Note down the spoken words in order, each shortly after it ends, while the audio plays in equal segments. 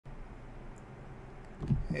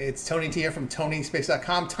It's Tony T here from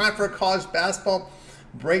TonySpace.com. Time for a college basketball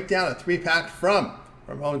breakdown, a three-pack from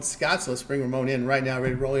Ramon Scott. So let's bring Ramon in right now,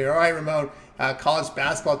 ready to roll here. All right, Ramon, college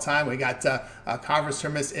basketball time. We got conference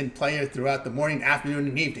tournaments in play here throughout the morning, afternoon,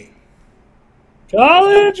 and evening.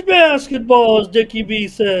 College basketball, as Dickie B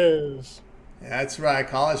says. That's right,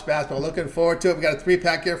 college basketball. Looking forward to it. We got a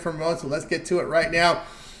three-pack here from Ramon, so let's get to it right now.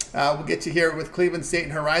 We'll get you here with Cleveland State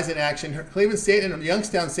and Horizon action. Cleveland State and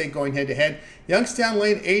Youngstown State going head-to-head. Youngstown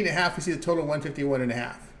laying 8.5. We see the total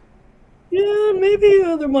 151.5. Yeah, maybe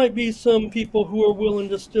there might be some people who are willing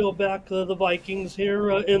to still back the Vikings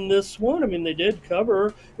here in this one. I mean, they did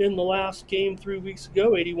cover in the last game 3 weeks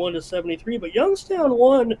ago, 81-73. But Youngstown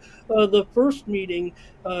won the first meeting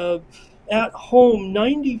at home,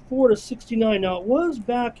 94-69. Now, it was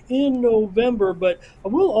back in November, but I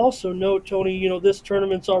will also note, Tony, you know, this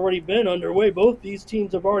tournament's already been underway. Both these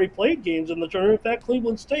teams have already played games in the tournament. In fact,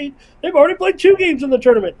 Cleveland State, they've already played 2 games in the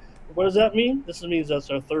tournament. What does that mean? This means that's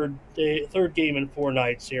our third game in 4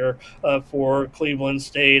 nights here for Cleveland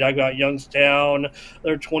State. I got Youngstown.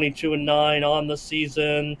 They're 22-9 on the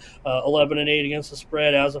season, 11-8 against the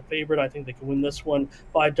spread as a favorite. I think they can win this one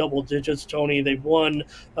by double digits, Tony. They've won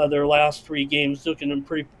their last 3 games, looking in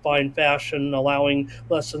pretty fine fashion, allowing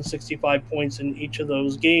less than 65 points in each of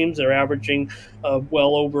those games. They're averaging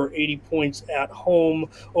well over 80 points at home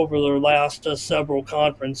over their last several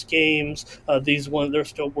conference games. We're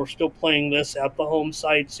still playing this at the home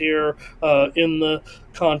sites here in the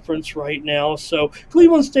conference right now. So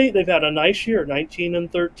Cleveland State, they've had a nice year,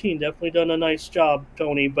 19-13. Definitely done a nice job,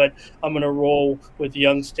 Tony, but I'm going to roll with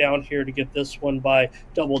Youngstown here to get this one by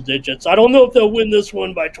double digits. I don't know if they'll win this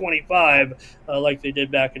one by 25 like they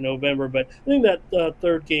did back in November, but I think that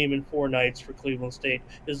third game in 4 nights for Cleveland State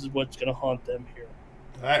is what's going to haunt them here.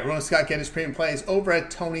 All right, Ramon Scott, get his premium plays over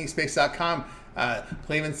at TonySpace.com.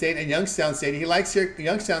 Cleveland State and Youngstown State. He likes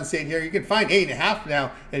Youngstown State here. You can find 8.5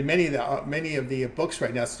 now in many of the books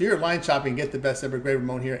right now. So you're line shopping, get the best ever grade.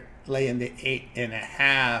 Ramon here laying the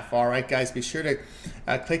 8.5. All right, guys, be sure to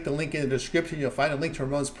click the link in the description. You'll find a link to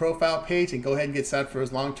Ramon's profile page and go ahead and get set up for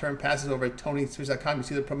his long-term passes over at TonySpace.com. You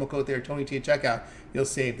see the promo code there, Tony T at checkout. You'll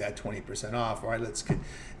save that 20% off. All right, let's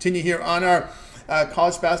continue here on our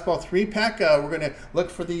college basketball 3-pack. We're going to look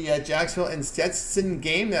for the Jacksonville and Stetson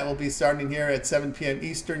game that will be starting here at 7 p.m.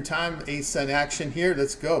 Eastern time. ASUN action here.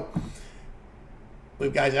 Let's go.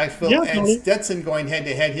 We've got Jacksonville and Stetson going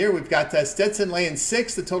head-to-head here. We've got Stetson laying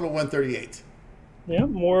 6, the total 138. Yeah,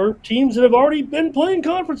 more teams that have already been playing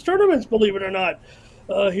conference tournaments, believe it or not.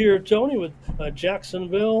 Here, Tony, with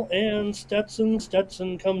Jacksonville and Stetson.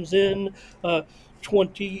 Stetson comes in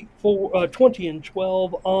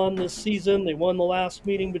 20-12 on the season. They won the last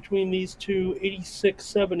meeting between these two,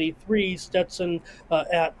 86-73. Stetson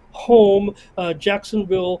at home.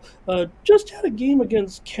 Jacksonville just had a game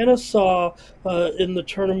against Kennesaw in the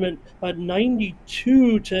tournament,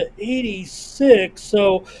 92-86.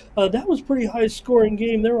 So that was a pretty high scoring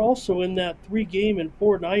game. They're also in that 3-game and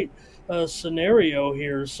 4-night scenario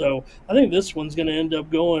here, so I think this one's going to end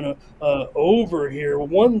up going over here,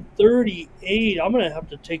 138. I'm going to have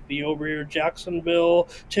to take the over here. Jacksonville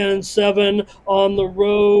 10-7 on the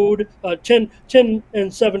road,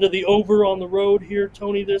 10-7 to the over on the road here,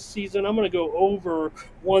 Tony, this season. I'm going to go over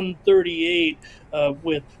 138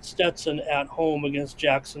 with Stetson at home against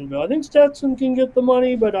Jacksonville. I think Stetson can get the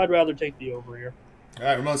money, but I'd rather take the over here. All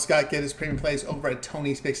right, Ramon Scott, get his premium plays over at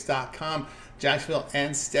TonySpace.com. Jacksonville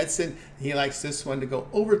and Stetson. He likes this one to go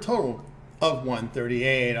over total of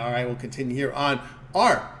 138. All right, we'll continue here on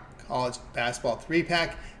our college basketball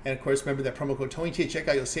 3-pack. And, of course, remember that promo code TonyT. Check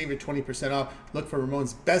out. You'll save your 20% off. Look for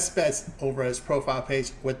Ramon's best bets over his profile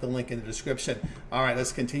page with the link in the description. All right,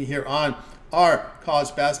 let's continue here on our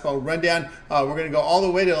college basketball rundown. We're going to go all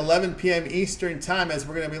the way to 11 p.m. Eastern time as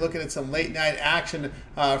we're going to be looking at some late night action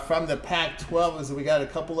from the Pac-12 as we got a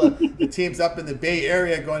couple of the teams up in the Bay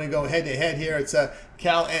Area going to go head-to-head here. It's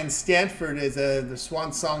Cal and Stanford is the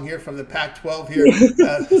swan song here from the Pac-12 here.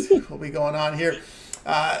 Will be going on here.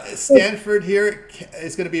 Stanford here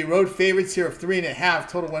is going to be road favorites here of 3.5,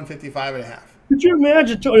 total 155.5. Could you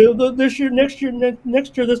imagine, Tony, this year, next year,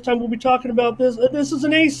 this time we'll be talking about this. This is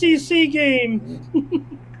an ACC game.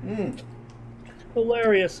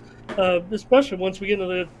 Hilarious, especially once we get into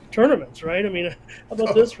the tournaments, right? I mean, how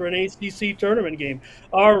about this for an ACC tournament game?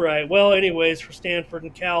 All right. Well, anyways, for Stanford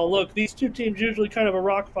and Cal, look, these two teams usually kind of a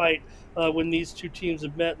rock fight when these two teams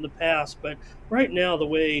have met in the past. But right now, the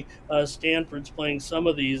way Stanford's playing some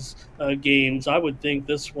of these games, I would think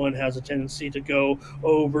this one has a tendency to go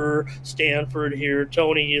over Stanford here.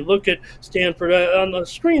 Tony, you look at Stanford on the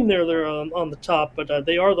screen there, they're on the top, but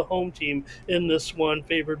they are the home team in this one,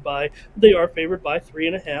 they are favored by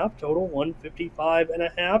 3.5, total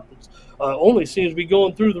 155.5. It's only seems to be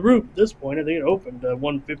going through the roof at this point. I think it opened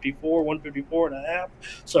 154, 154.5.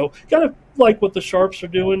 So kind of like what the Sharps are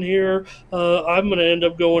doing here. I'm going to end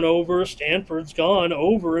up going over. Stanford's gone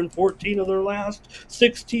over in 14 of their last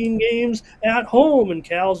 16 games at home, and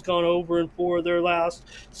Cal's gone over in 4 of their last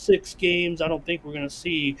 6 games. I don't think we're going to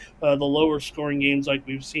see the lower scoring games like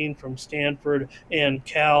we've seen from Stanford and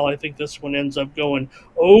Cal. I think this one ends up going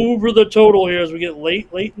over the total here as we get late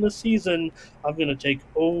in the season. I'm going to take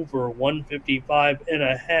over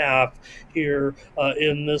 155.5 here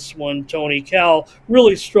in this one. Tony, Cal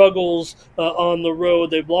really struggles on the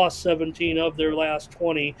road. They've lost 17 of their last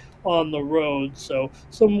 20 on the road. So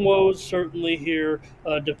some woes certainly here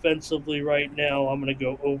defensively right now. I'm going to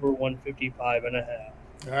go over 155.5.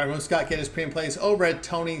 All right, Ramon Scott, get his premium plays over at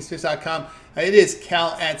TonySpix.com. It is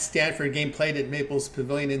Cal at Stanford, game played at Maples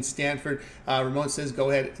Pavilion in Stanford. Ramon says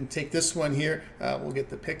go ahead and take this one here. We'll get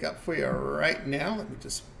the pick up for you right now. Let me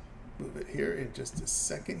just move it here in just a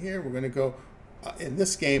second here. We're going to go, in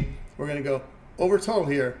this game, we're going to go over total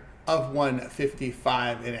here of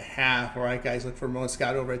 155.5. All right, guys, look for Ramon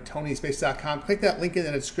Scott over at TonySpix.com. Click that link in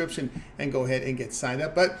the description and go ahead and get signed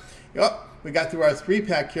up. But we got through our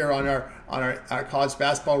 3-pack here on our college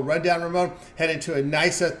basketball rundown, Ramon. Heading to a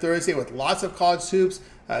nice Thursday with lots of college hoops,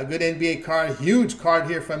 a good NBA card, huge card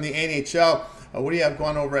here from the NHL. What do you have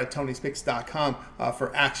going over at TonySpix.com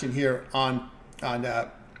for action here on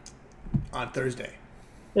Thursday?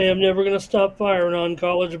 Hey, I'm never going to stop firing on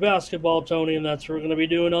college basketball, Tony, and that's what we're going to be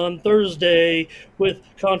doing on Thursday with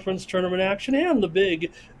conference tournament action and the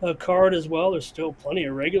big card as well. There's still plenty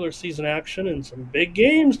of regular season action and some big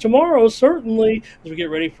games tomorrow, certainly, as we get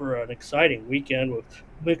ready for an exciting weekend with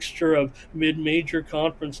a mixture of mid-major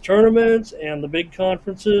conference tournaments and the big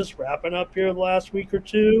conferences wrapping up here the last week or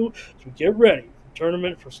two as we get ready.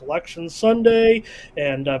 Tournament for Selection Sunday,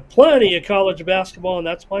 and plenty of college basketball, and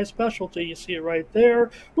that's my specialty. You see it right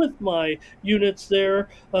there with my units there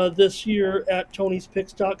this year at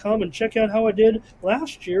TonySpix.com, and check out how I did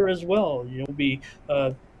last year as well. You'll be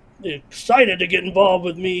excited to get involved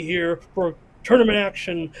with me here for tournament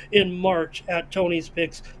action in March at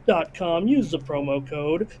TonySpix.com. Use the promo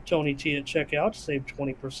code TonyT at checkout to save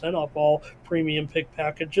 20% off all premium pick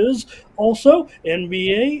packages. Also,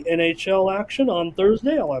 NBA, NHL action on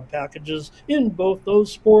Thursday. I'll have packages in both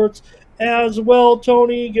those sports as well.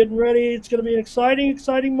 Tony, getting ready. It's going to be an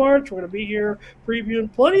exciting March. We're going to be here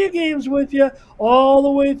previewing plenty of games with you all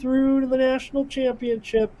the way through to the national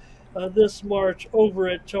championship this March over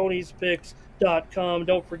at TonySpix.com.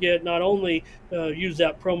 Don't forget, not only use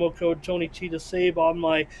that promo code TonyT to save on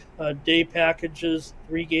my day packages,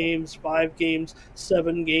 3 games, 5 games,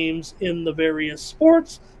 7 games in the various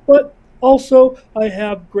sports, but also I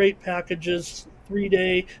have great packages,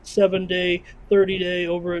 3-day, 7-day, 30-day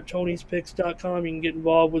over at TonySpix.com. You can get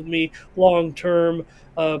involved with me long-term.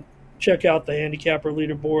 Check out the handicapper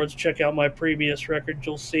leaderboards. Check out my previous records.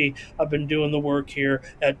 You'll see I've been doing the work here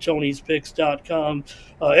at TonySpix.com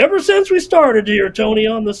ever since we started here, Tony,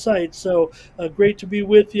 on the site. So great to be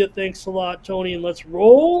with you. Thanks a lot, Tony, and let's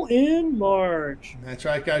roll in March. That's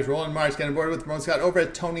right, guys. Roll in March. Get on board with Ramon Scott over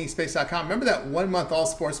at TonySpix.com. Remember that 1-month all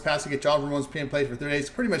sports pass to get all of Ramon's premium plays for 30 days.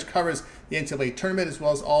 Pretty much covers the NCAA tournament as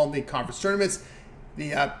well as all the conference tournaments.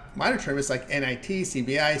 The minor tournaments like NIT,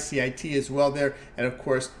 CBI, CIT as well there, and of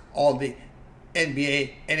course all the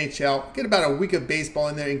NBA, NHL. Get about a week of baseball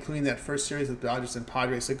in there, including that first series with Dodgers and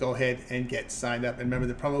Padres. So go ahead and get signed up. And remember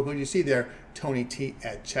the promo code you see there, TonyT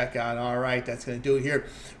at checkout. All right, that's going to do it here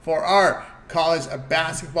for our college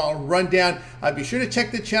basketball rundown. Be sure to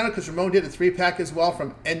check the channel because Ramon did a 3-pack as well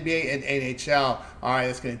from NBA and NHL. All right,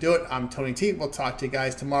 that's going to do it. I'm Tony T. We'll talk to you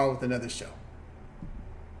guys tomorrow with another show.